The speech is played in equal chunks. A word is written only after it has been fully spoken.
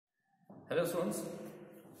Hello students,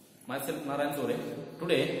 myself Narayan Chaure.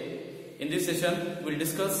 Today in this session we will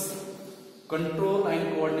discuss control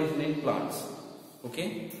and coordination in plants.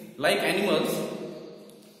 Okay, like animals,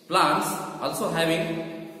 plants also having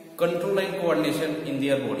control and coordination in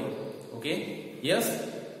their body. Okay, yes,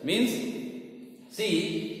 means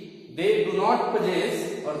see, they do not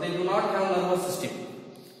possess or they do not have nervous system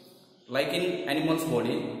like in animals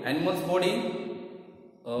body.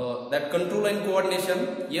 That control and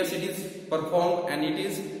coordination, yes, it is performed and it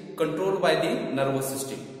is controlled by the nervous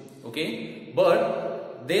system. Okay,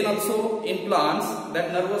 but then also in plants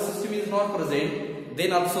that nervous system is not present,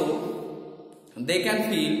 then also they can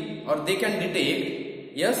feel or they can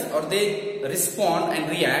detect, yes, or they respond and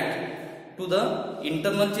react to the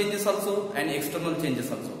internal changes also and external changes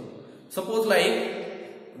also. Suppose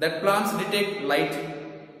like that plants detect light,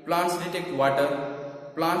 plants detect water,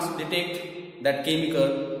 plants detect that chemical,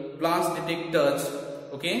 plants detect touch.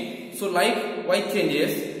 Okay, so like white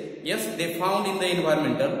changes, yes, they found in the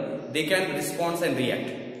environmental, they can respond and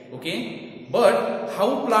react. Okay, but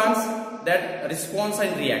how plants that response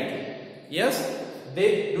and react? Yes,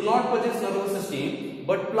 they do not possess nervous system,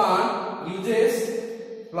 but plant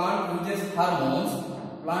uses hormones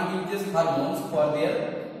for their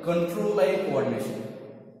control and coordination.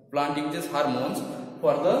 Plant uses hormones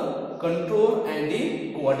for the control and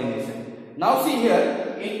the coordination. Now see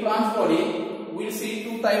here, in plant's body, we will see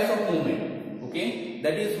two types of movement. Okay,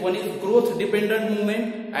 that is, one is growth dependent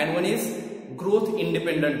movement and one is growth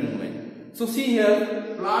independent movement. So see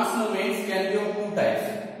here, plant's movements can be of two types.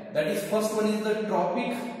 That is, first one is the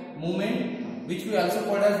tropic movement, which we also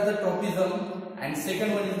call as the tropism, and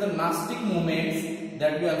second one is the nastic movements,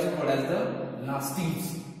 that we also call as the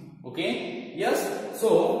nasties. Okay, yes.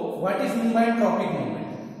 So what is meant by tropic movement?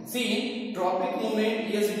 See, tropic movement,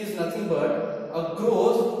 yes, it is nothing but a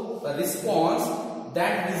growth, a response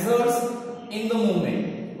that results in the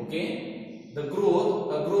movement. Okay, a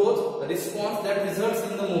growth, a response that results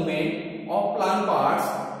in the movement of plant parts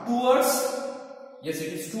towards, yes,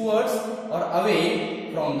 it is towards or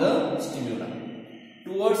away from the stimuli.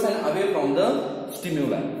 Towards and away from the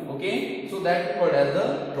stimuli. Okay, so that is called as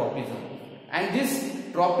the tropism. And this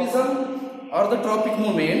tropism or the tropic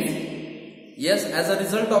movement, yes, as a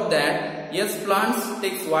result of that, yes, plants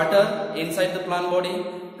takes water inside the plant body.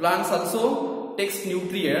 Plants also takes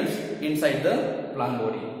nutrients inside the plant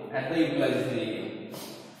body at the utilization area.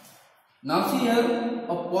 Now see here,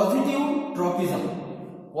 a positive tropism.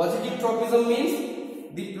 Positive tropism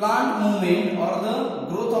means the plant movement or the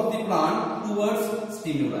growth of the plant towards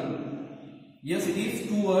stimuli. Yes, it is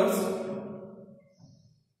towards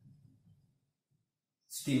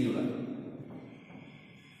stimuli.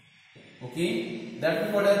 Okay, that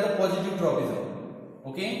is what is the positive tropism.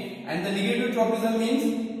 Okay, and the negative tropism means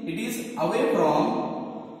it is away from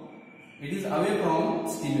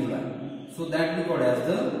stimuli. So that we call as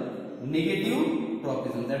the negative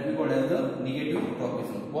tropism.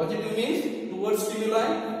 Positive means towards stimuli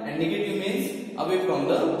and negative means away from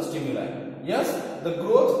the stimuli. Yes, the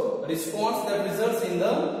growth response that results in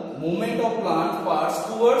the movement of plant parts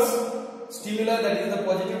towards stimuli, that is the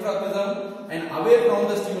positive tropism, and away from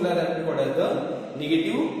the stimuli, that we call as the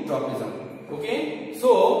negative tropism. Okay,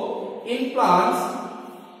 so in plants,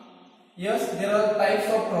 yes, there are types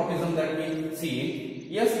of tropism that we see.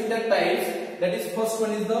 Yes, in that types, that is, first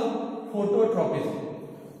one is the phototropism.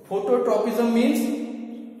 Phototropism means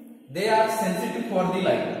they are sensitive for the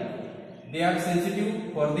light.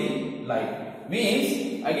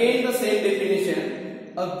 Means, again the same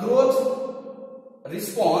definition, a growth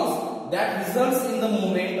response that results in the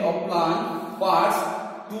movement of plant parts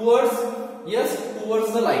towards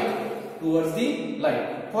the light.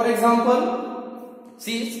 For example,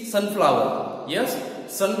 see sunflower. Yes,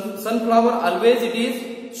 sunflower always it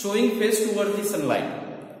is showing face towards the sunlight.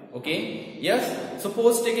 Okay, yes.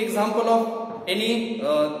 Suppose take example of any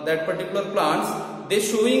that particular plants, they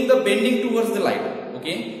showing the bending towards the light.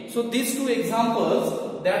 Okay, so these two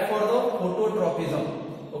examples that for the phototropism.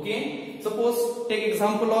 Okay, suppose take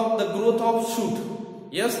example of the growth of shoot.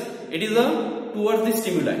 Yes, it is towards the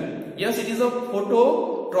stimuli. Yes, it is a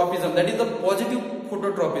phototropism, that is the positive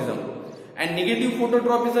phototropism. And negative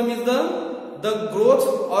phototropism is the growth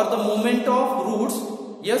or the movement of roots.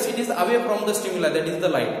 Yes, it is away from the stimuli, that is the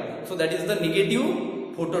light. So that is the negative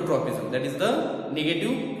phototropism.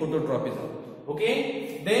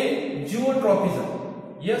 Okay, then geotropism.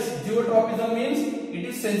 Yes, geotropism means it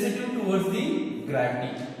is sensitive towards the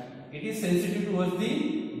gravity.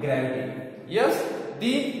 Yes,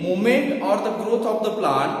 the movement or the growth of the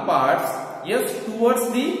plant parts, yes,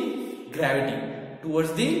 towards the gravity.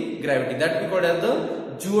 That we call as the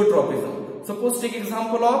geotropism. Suppose take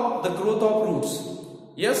example of the growth of roots.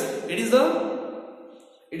 Yes, it is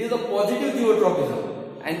a positive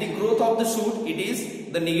geotropism, and the growth of the shoot, it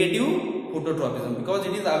is the negative phototropism because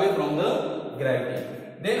it is away from the gravity.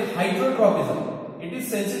 Then hydrotropism, it is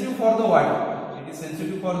sensitive for the water. It is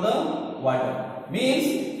sensitive for the water.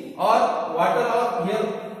 Means water or here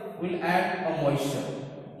will add a moisture.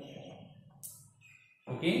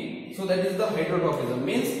 Okay, so that is the hydrotropism.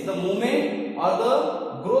 Means the movement or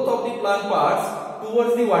the growth of the plant parts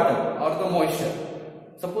towards the water or the moisture.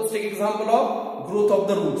 Suppose take example of growth of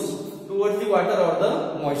the roots towards the water or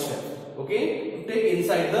the moisture. Okay, take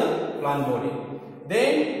inside the plant body.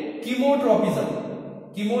 Then chemotropism.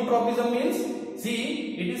 Chemotropism means,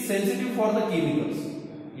 see, it is sensitive for the chemicals.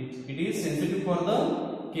 It is sensitive for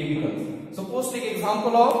the chemicals. Suppose take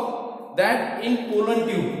example of that in pollen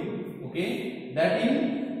tube. Okay, that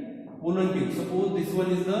in pollen tube. Suppose this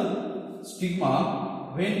one is the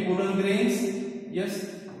stigma. When pollen grains, yes,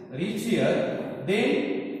 reach here,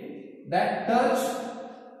 then that touch,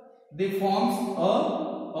 they forms a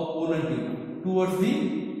pollen tube towards the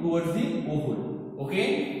ovule.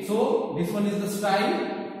 Okay, so this one is the style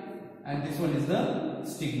and this one is the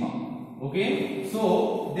stigma. Okay,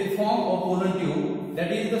 so they form a pollen tube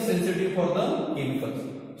that is the sensitive for the chemicals.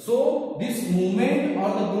 So this movement or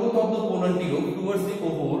the growth of the pollen tube towards the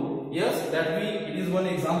ovule, yes, it is one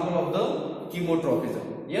example of the chemotropism.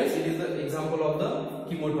 Yes, it is the example of the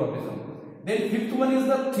chemotropism. Then fifth one is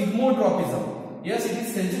the thigmotropism. Yes, it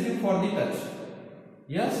is sensitive for the touch.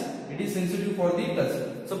 Yes, it is sensitive for the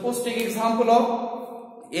touch. Suppose take example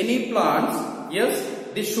of any plants. Yes,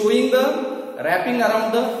 they showing the wrapping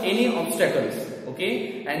around the any obstacles.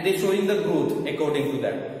 Okay, and they showing the growth according to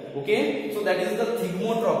that. Okay, so that is the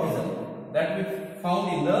thigmotropism that we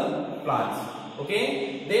found in the plants.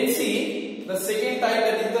 Okay, then see the second type,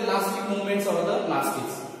 that is the nastic movements or the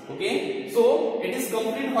nasties. Okay, so it is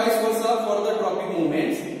complete vice versa for the tropic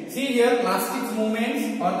movements. See here, nasties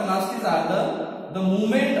movements or the nasties are the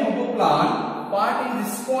movement of a plant part in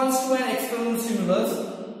response to an external stimulus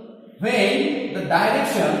when the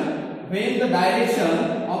direction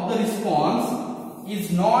of the response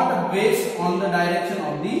is not based on the direction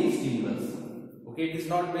of the stimulus. Okay, it is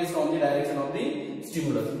not based on the direction of the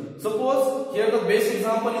stimulus. Suppose here the best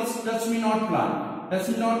example is touch me not plant. Touch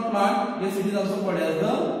me not plant, yes, it is also called as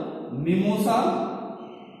the Mimosa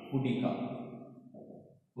pudica.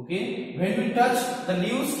 Okay, when we touch the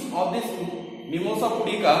leaves of this Mimosa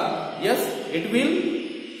pudica, yes, it will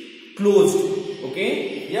closed.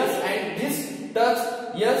 Okay, yes, and this touch,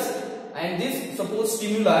 yes, and this suppose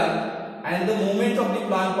stimuli and the movement of the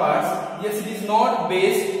plant parts, yes, it is not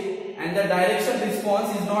based, and the direction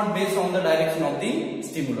response is not based on the direction of the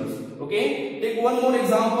stimulus. Okay, take one more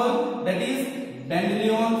example, that is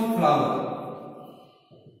dandelion flower.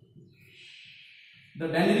 The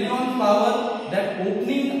dandelion flower, that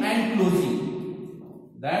opening and closing,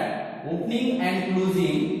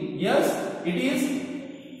 yes, it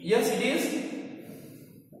is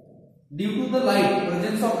due to the light,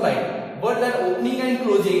 presence of light, but that opening and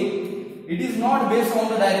closing, it is not based on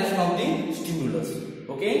the direction of the stimulus.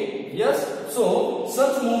 Okay, yes, so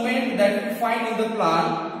such movement that we find in the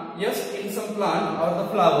plant, yes, in some plant or the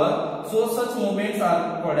flower, so such movements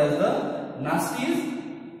are called as the nasties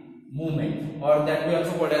movement, or that we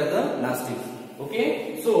also called as the nasties.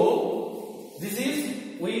 Okay, so this is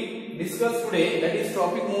we discussed today, that is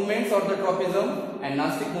tropic movements or the tropism, and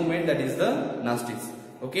nastic movement, that is the nasties.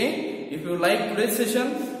 Okay, if you like today's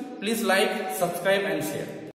session, please like, subscribe and share.